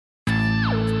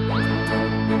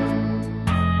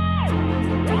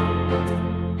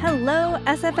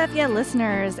SFF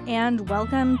listeners, and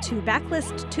welcome to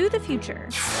Backlist to the Future,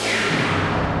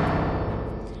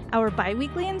 our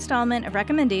bi-weekly installment of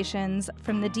recommendations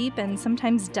from the deep and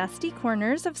sometimes dusty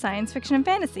corners of science fiction and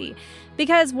fantasy,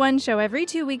 because one show every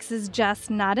 2 weeks is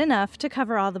just not enough to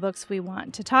cover all the books we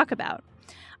want to talk about.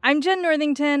 I'm Jen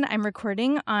Northington. I'm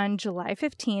recording on July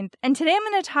 15th, and today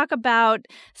I'm going to talk about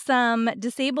some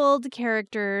disabled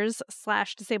characters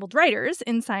 / disabled writers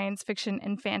in science fiction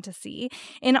and fantasy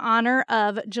in honor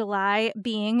of July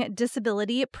being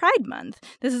Disability Pride Month.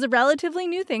 This is a relatively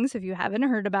new thing, so if you haven't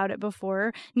heard about it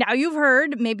before, now you've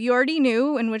heard. Maybe you already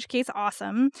knew, in which case,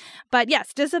 awesome. But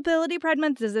yes, Disability Pride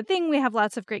Month is a thing. We have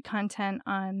lots of great content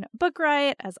on Book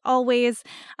Riot, as always,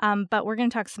 but we're going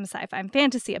to talk some sci-fi and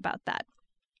fantasy about that.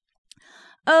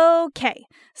 Okay,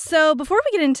 so before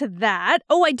we get into that,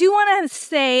 I do want to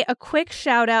say a quick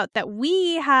shout out that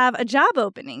we have a job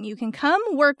opening. You can come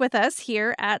work with us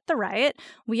here at The Riot.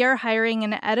 We are hiring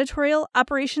an editorial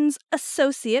operations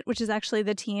associate, which is actually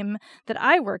the team that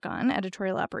I work on,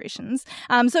 editorial operations.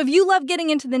 So if you love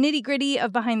getting into the nitty gritty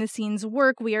of behind the scenes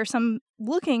work, we are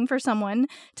looking for someone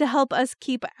to help us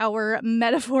keep our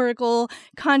metaphorical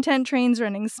content trains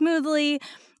running smoothly.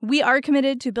 We are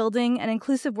committed to building an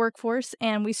inclusive workforce,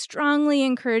 and we strongly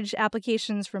encourage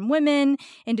applications from women,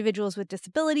 individuals with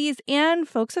disabilities, and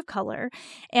folks of color.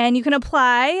 And you can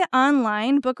apply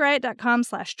online,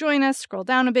 bookriot.com/join us. Scroll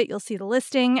down a bit, you'll see the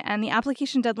listing, and the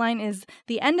application deadline is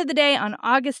the end of the day on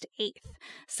August 8th.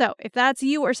 So if that's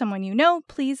you or someone you know,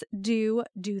 please do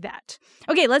that.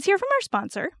 Okay, let's hear from our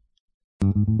sponsor.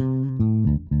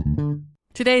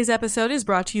 Today's episode is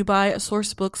brought to you by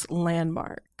Sourcebooks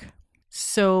Landmark.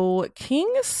 So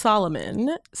King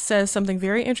Solomon says something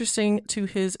very interesting to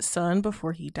his son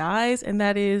before he dies, and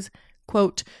that is,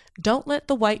 quote, "Don't let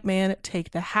the white man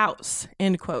take the house,"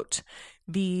 end quote.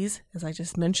 These, as I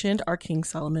just mentioned, are King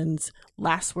Solomon's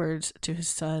last words to his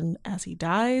son as he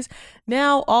dies.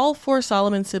 Now, all 4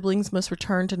 Solomon siblings must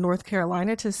return to North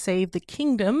Carolina to save the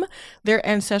kingdom, their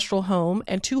ancestral home,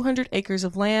 and 200 acres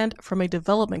of land from a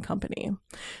development company.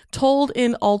 Told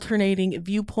in alternating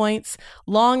viewpoints,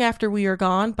 Long After We Are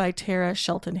Gone by Tara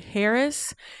Shelton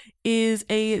Harris is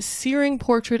a searing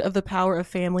portrait of the power of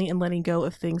family and letting go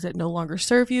of things that no longer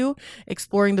serve you,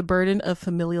 exploring the burden of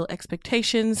familial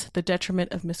expectations, the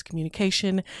detriment of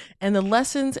miscommunication, and the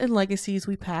lessons and legacies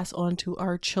we pass on to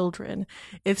our children.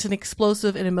 It's an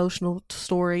explosive and emotional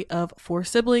story of 4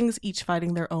 siblings, each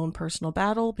fighting their own personal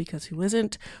battle, because who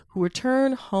isn't, who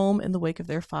return home in the wake of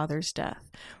their father's death.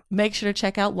 Make sure to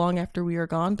check out Long After We Are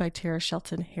Gone by Tara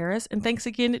Shelton Harris, and thanks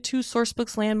again to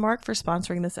Sourcebooks Landmark for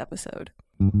sponsoring this episode.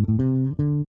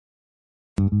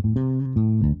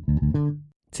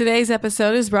 Today's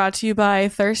episode is brought to you by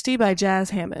Thirsty by Jazz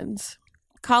Hammonds.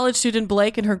 College student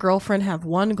Blake and her girlfriend have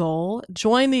one goal: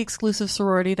 join the exclusive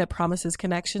sorority that promises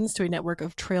connections to a network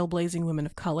of trailblazing women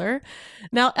of color.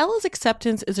 Now, Ella's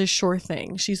acceptance is a sure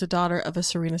thing. She's a daughter of a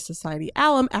Serena Society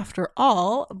alum after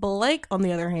all. Blake, on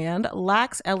the other hand,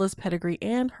 lacks Ella's pedigree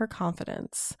and her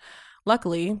confidence.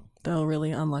 Luckily, though really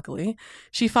unluckily,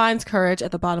 she finds courage at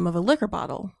the bottom of a liquor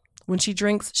bottle. When she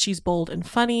drinks, she's bold and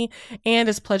funny, and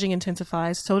as pledging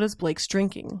intensifies, so does Blake's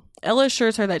drinking. Ella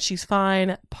assures her that she's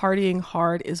fine, partying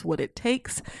hard is what it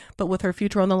takes, but with her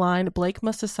future on the line, Blake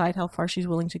must decide how far she's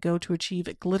willing to go to achieve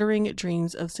glittering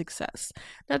dreams of success.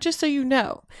 Now, just so you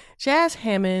know, Jazz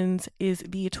Hammonds is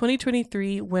the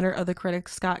 2023 winner of the Coretta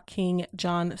Scott King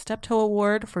John Steptoe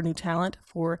Award for New Talent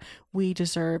for We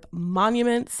Deserve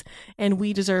Monuments, and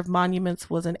We Deserve Monuments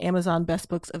was an Amazon Best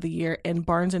Books of the Year and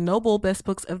Barnes & Noble Best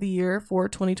Books of the Year for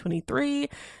 2023.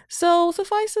 So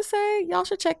suffice to say, y'all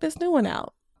should check this new one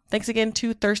out. Thanks again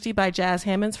to Thirsty by Jazz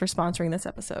Hammonds for sponsoring this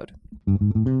episode.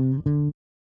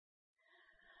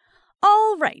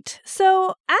 All right,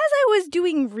 so as I was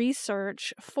doing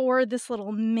research for this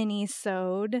little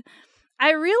mini-sode,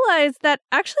 I realized that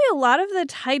actually a lot of the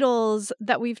titles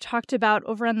that we've talked about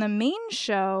over on the main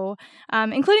show,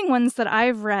 including ones that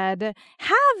I've read,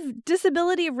 have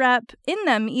disability rep in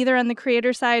them, either on the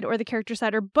creator side or the character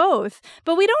side or both,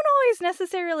 but we don't always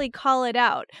necessarily call it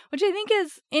out, which I think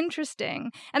is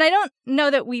interesting. And I don't know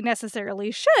that we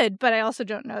necessarily should, but I also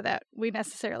don't know that we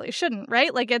necessarily shouldn't,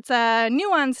 right? Like, it's a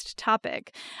nuanced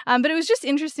topic. But it was just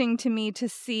interesting to me to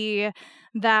see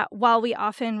that while we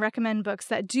often recommend books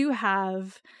that do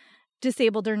have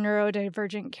disabled or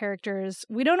neurodivergent characters,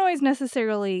 we don't always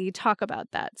necessarily talk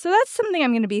about that. So that's something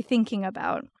I'm going to be thinking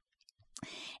about.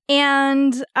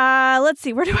 And let's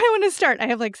see, where do I want to start? I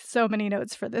have like so many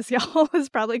notes for this, y'all. This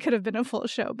probably could have been a full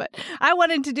show, but I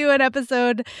wanted to do an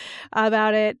episode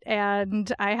about it,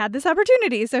 and I had this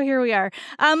opportunity, so here we are.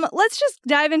 Let's just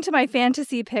dive into my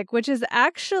fantasy pick, which is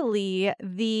actually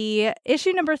the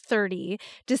issue number 30,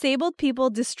 Disabled People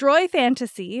Destroy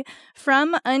Fantasy,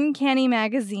 from Uncanny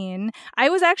Magazine. I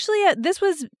was actually, this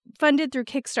was funded through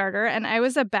Kickstarter, and I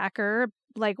was a backer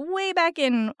like way back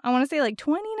in, I want to say like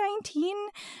 2019,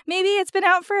 maybe. It's been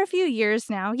out for a few years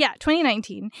now. Yeah,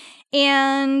 2019.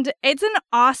 And it's an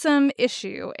awesome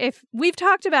issue. If we've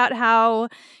talked about how,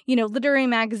 literary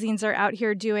magazines are out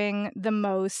here doing the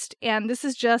most, and this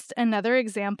is just another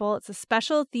example. It's a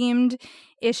special themed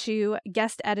issue,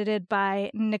 guest edited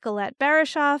by Nicolette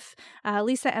Barishoff,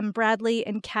 Lisa M. Bradley,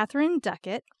 and Catherine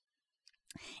Duckett.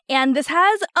 And this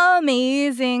has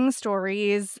amazing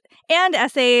stories and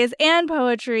essays and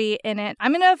poetry in it.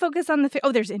 I'm going to focus on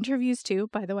there's interviews too,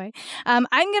 by the way. I'm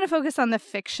going to focus on the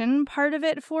fiction part of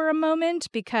it for a moment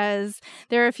because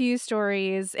there are a few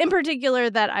stories in particular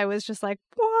that I was just like,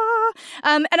 wah.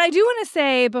 And I do want to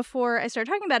say before I start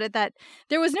talking about it that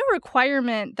there was no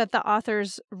requirement that the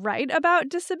authors write about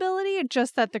disability,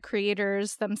 just that the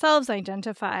creators themselves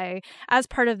identify as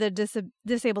part of the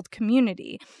disabled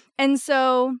community. And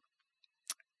so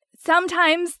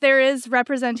sometimes there is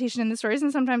representation in the stories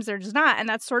and sometimes there's not. And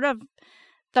that's sort of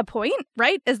the point,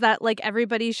 right? Is that like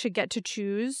everybody should get to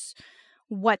choose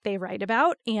what they write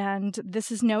about. And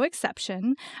this is no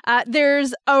exception.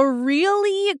 There's a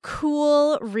really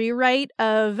cool rewrite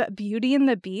of Beauty and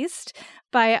the Beast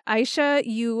by Aisha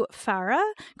U.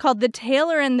 Farah called The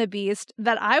Tailor and the Beast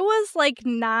that I was like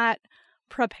not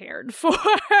prepared for.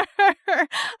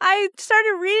 I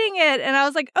started reading it and I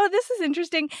was like, oh, this is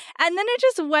interesting. And then it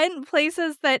just went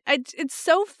places that it's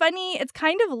so funny. It's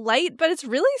kind of light, but it's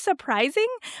really surprising.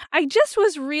 I just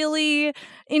was really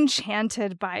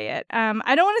enchanted by it.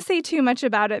 I don't want to say too much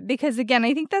about it because, again,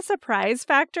 I think the surprise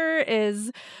factor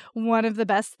is one of the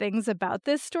best things about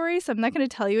this story. So I'm not going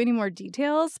to tell you any more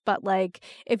details, but like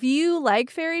if you like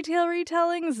fairy tale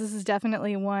retellings, this is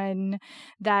definitely one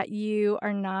that you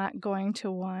are not going to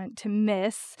want to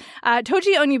miss.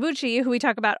 Toji Onyebuchi, who we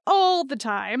talk about all the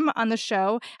time on the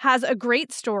show, has a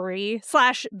great story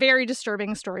 / very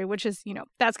disturbing story, which is,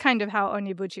 that's kind of how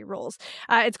Onyebuchi rolls.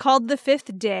 It's called The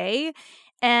Fifth Day,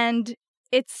 and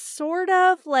it's sort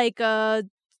of like a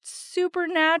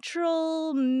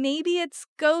supernatural, maybe it's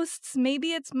ghosts,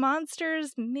 maybe it's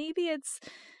monsters, maybe it's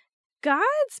gods,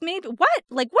 maybe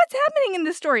what's happening in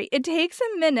this story? It takes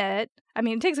a minute. I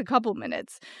mean, it takes a couple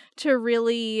minutes to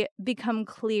really become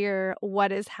clear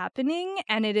what is happening.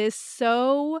 And it is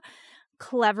so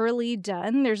cleverly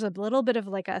done. There's a little bit of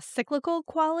like a cyclical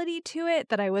quality to it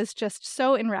that I was just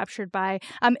so enraptured by.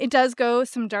 It does go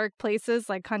some dark places,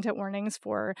 like content warnings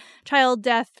for child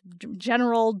death,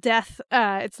 general death.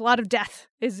 It's a lot of death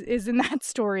is in that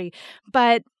story.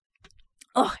 But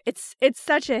oh, it's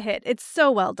such a hit. It's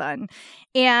so well done.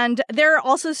 And there are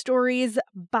also stories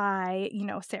by,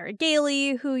 Sarah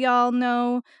Gailey, who y'all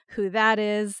know who that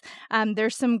is.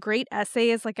 There's some great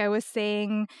essays, like I was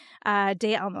saying.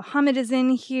 Day Al-Muhammad is in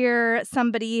here.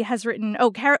 Somebody has written,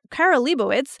 Kara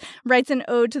Leibowitz writes an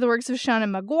ode to the works of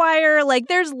Seanan McGuire. Like,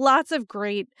 there's lots of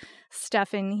great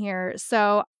stuff in here.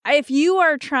 So if you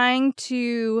are trying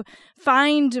to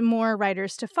find more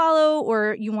writers to follow,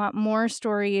 or you want more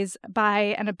stories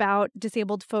by and about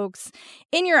disabled folks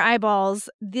in your eyeballs,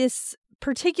 this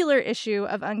particular issue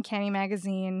of Uncanny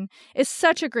Magazine is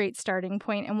such a great starting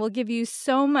point and will give you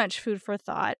so much food for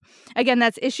thought. Again,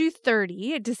 that's issue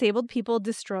 30, Disabled People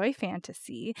Destroy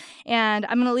Fantasy. And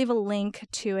I'm going to leave a link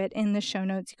to it in the show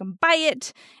notes. You can buy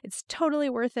it. It's totally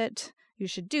worth it. You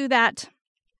should do that.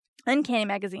 Uncanny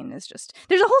Magazine is just,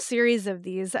 there's a whole series of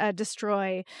these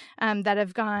Destroy that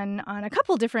have gone on a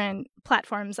couple different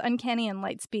platforms, Uncanny and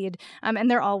Lightspeed, and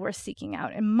they're all worth seeking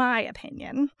out, in my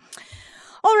opinion.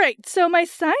 All right, so my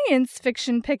science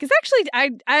fiction pick is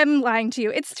actually, I'm lying to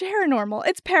you. It's paranormal.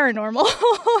 It's paranormal.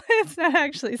 It's not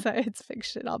actually science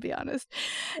fiction, I'll be honest.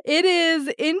 It is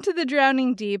Into the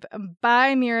Drowning Deep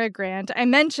by Mira Grant. I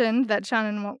mentioned that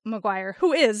Seanan McGuire,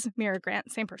 who is Mira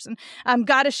Grant, same person,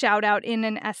 got a shout out in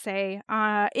an essay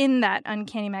in that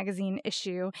Uncanny Magazine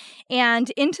issue.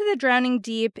 And Into the Drowning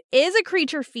Deep is a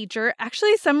creature feature.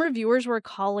 Actually, some reviewers were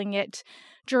calling it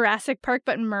Jurassic Park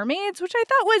but mermaids, which I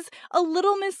thought was a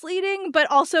little misleading, but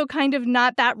also kind of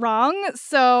not that wrong.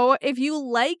 So if you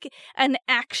like an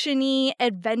action-y,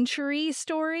 adventure-y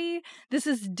story, this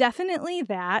is definitely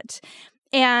that.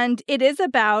 And it is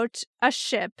about a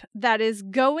ship that is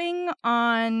going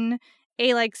on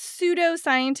a like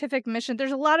pseudo-scientific mission.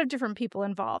 There's a lot of different people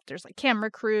involved. There's like camera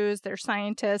crews, there's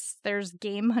scientists, there's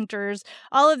game hunters,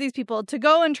 all of these people to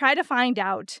go and try to find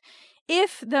out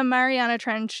if the Mariana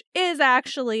Trench is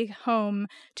actually home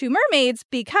to mermaids,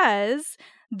 because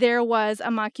there was a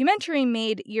mockumentary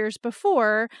made years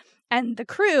before, and the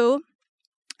crew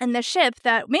and the ship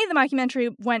that made the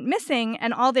mockumentary went missing,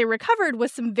 and all they recovered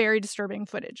was some very disturbing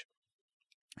footage.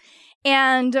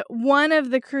 And one of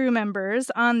the crew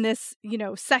members on this,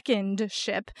 second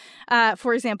ship,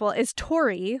 for example, is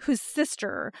Tori, whose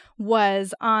sister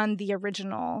was on the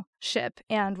original ship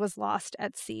and was lost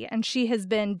at sea. And she has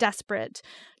been desperate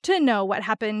to know what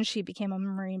happened. She became a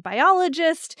marine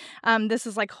biologist. This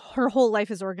is like her whole life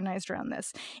is organized around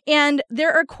this. And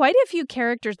there are quite a few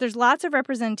characters. There's lots of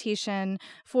representation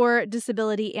for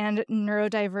disability and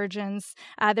neurodivergence.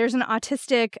 There's an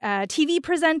autistic TV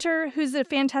presenter who's a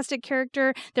fantastic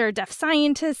character. There are deaf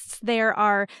scientists.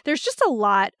 There's just a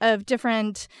lot of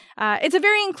different, it's a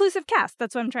very inclusive cast.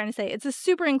 That's what I'm trying to say. It's a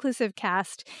super inclusive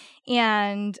cast.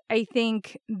 And I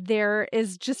think there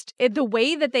is just the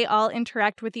way that they all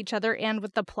interact with each other and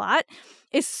with the plot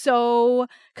is so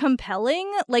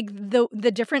compelling. Like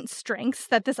the different strengths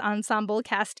that this ensemble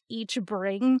cast each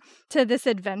bring to this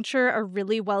adventure are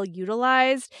really well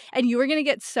utilized. And you are going to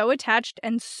get so attached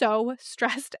and so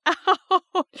stressed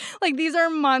out. Like these are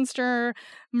monster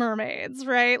mermaids,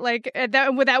 right? Like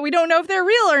that we don't know if they're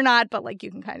real or not, but like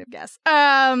you can kind of guess.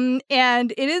 And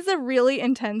it is a really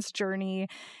intense journey.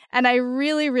 And I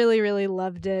really, really, really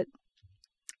loved it.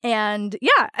 And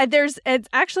yeah, it's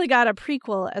actually got a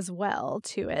prequel as well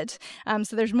to it.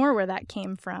 So there's more where that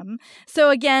came from. So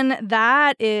again,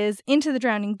 that is Into the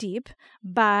Drowning Deep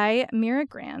by Mira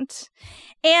Grant.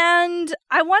 And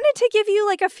I wanted to give you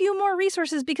like a few more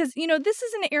resources because, this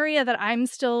is an area that I'm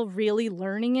still really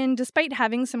learning in, despite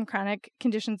having some chronic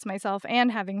conditions myself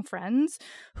and having friends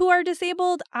who are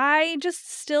disabled. I just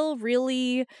still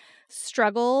really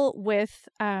struggle with,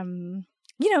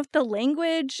 the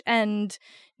language and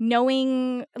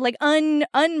knowing, like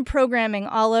unprogramming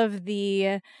all of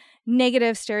the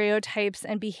negative stereotypes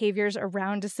and behaviors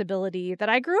around disability that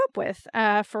I grew up with,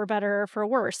 for better or for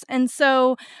worse. And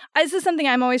so this is something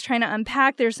I'm always trying to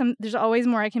unpack. There's always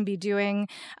more I can be doing.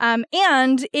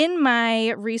 And in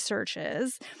my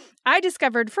researches, I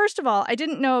discovered, first of all, I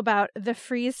didn't know about the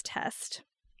Fries test,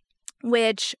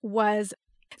 which was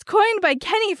it's coined by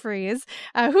Kenny Fries,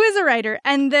 who is a writer.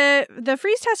 And the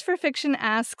Fries test for fiction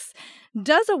asks,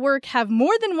 does a work have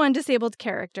more than one disabled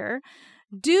character?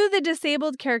 Do the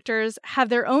disabled characters have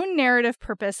their own narrative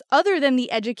purpose other than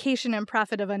the education and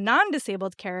profit of a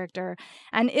non-disabled character?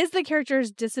 And is the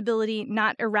character's disability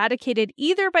not eradicated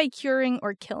either by curing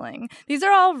or killing? These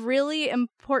are all really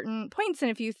important points.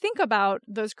 And if you think about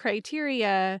those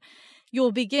criteria,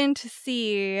 you'll begin to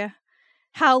see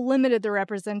how limited the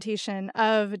representation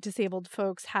of disabled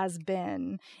folks has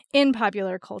been in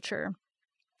popular culture.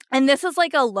 And this is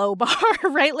like a low bar,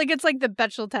 right? Like it's like the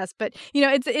Bechdel test, but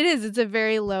it's a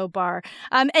very low bar.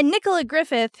 And Nicola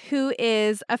Griffith, who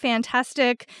is a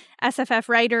fantastic SFF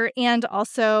writer and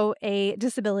also a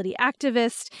disability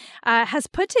activist, has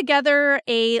put together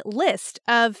a list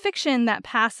of fiction that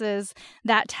passes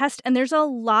that test. And there's a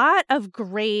lot of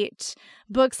great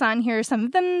books on here, some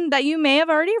of them that you may have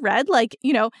already read, like,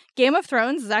 Game of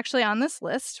Thrones is actually on this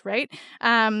list, right?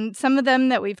 Some of them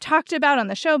that we've talked about on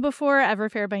the show before,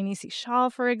 Everfair by Nisi Shaw,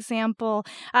 for example.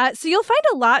 So you'll find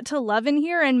a lot to love in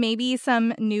here and maybe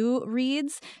some new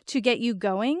reads to get you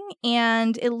going.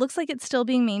 And it looks like it's still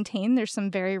being maintained. There's some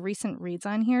very recent reads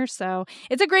on here. So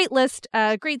it's a great list,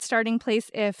 a great starting place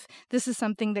if this is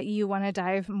something that you want to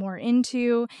dive more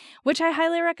into, which I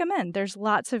highly recommend. There's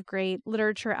lots of great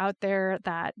literature out there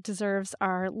that deserves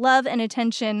our love and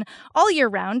attention all year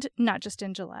round, not just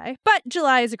in July. But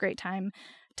July is a great time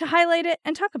to highlight it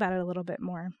and talk about it a little bit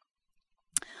more.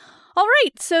 All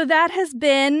right, so that has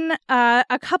been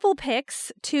a couple picks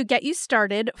to get you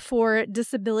started for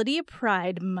Disability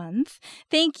Pride Month.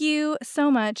 Thank you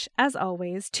so much, as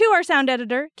always, to our sound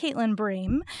editor, Caitlin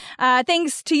Brame.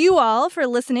 Thanks to you all for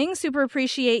listening. Super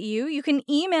appreciate you. You can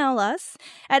email us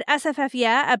at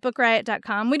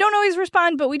sffyeah@bookriot.com. We don't always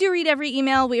respond, but we do read every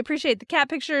email. We appreciate the cat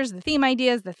pictures, the theme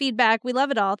ideas, the feedback. We love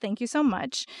it all. Thank you so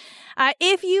much.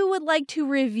 If you would like to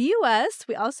review us,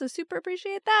 we also super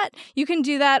appreciate that. You can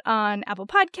do that on Apple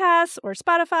Podcasts or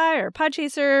Spotify or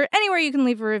Podchaser, anywhere you can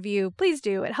leave a review. Please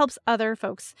do. It helps other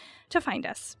folks to find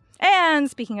us.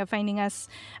 And speaking of finding us,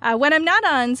 when I'm not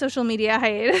on social media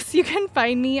hiatus, you can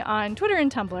find me on Twitter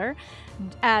and Tumblr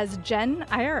as Jen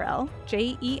IRL,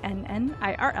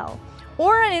 JENNIRL,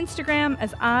 or on Instagram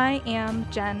as I am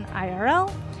Jen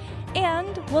IRL.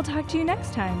 And we'll talk to you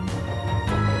next time.